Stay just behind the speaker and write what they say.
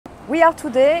We are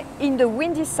today in the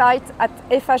windy site at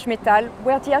Eiffage Metal,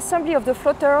 where the assembly of the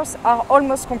floaters are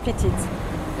almost completed.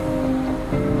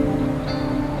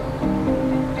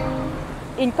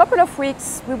 In a couple of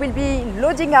weeks, we will be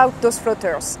loading out those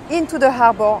floaters into the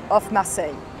harbour of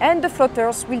Marseille. And the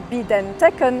floaters will be then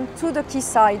taken to the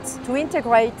quayside to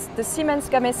integrate the Siemens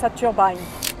Gamesa turbine.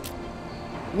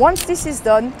 Once this is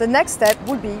done, the next step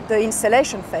will be the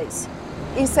installation phase.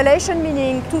 Installation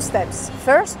meaning two steps.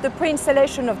 First, the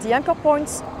pre-installation of the anchor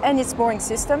points and its mooring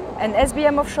system, and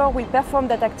SBM Offshore will perform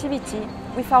that activity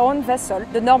with our own vessel,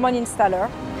 the Normand Installer.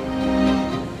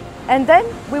 And then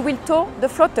we will tow the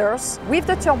floaters with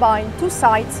the turbine to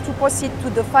site to proceed to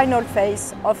the final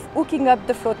phase of hooking up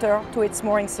the floater to its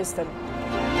mooring system.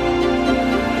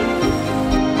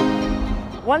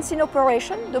 Once in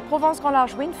operation, the Provence Grand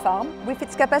Large wind farm, with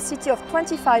its capacity of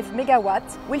 25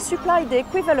 megawatts, will supply the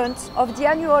equivalent of the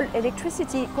annual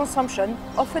electricity consumption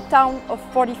of a town of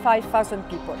 45,000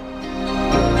 people.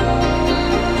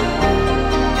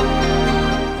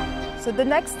 So the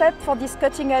next step for this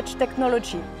cutting-edge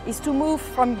technology is to move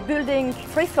from building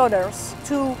 3 floaters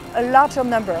to a larger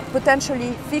number,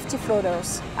 potentially 50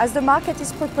 floaters, as the market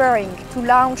is preparing to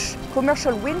launch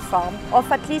commercial wind farm of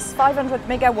at least 500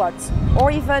 megawatts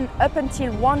or even up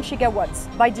until 1 gigawatt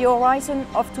by the horizon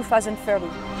of 2030.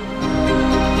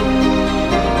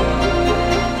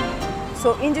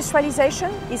 So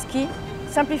industrialization is key.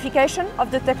 Simplification of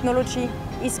the technology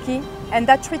is key, and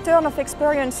that return of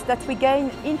experience that we gain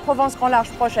in Provence Grand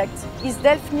Large project is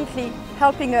definitely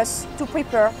helping us to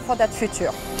prepare for that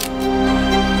future.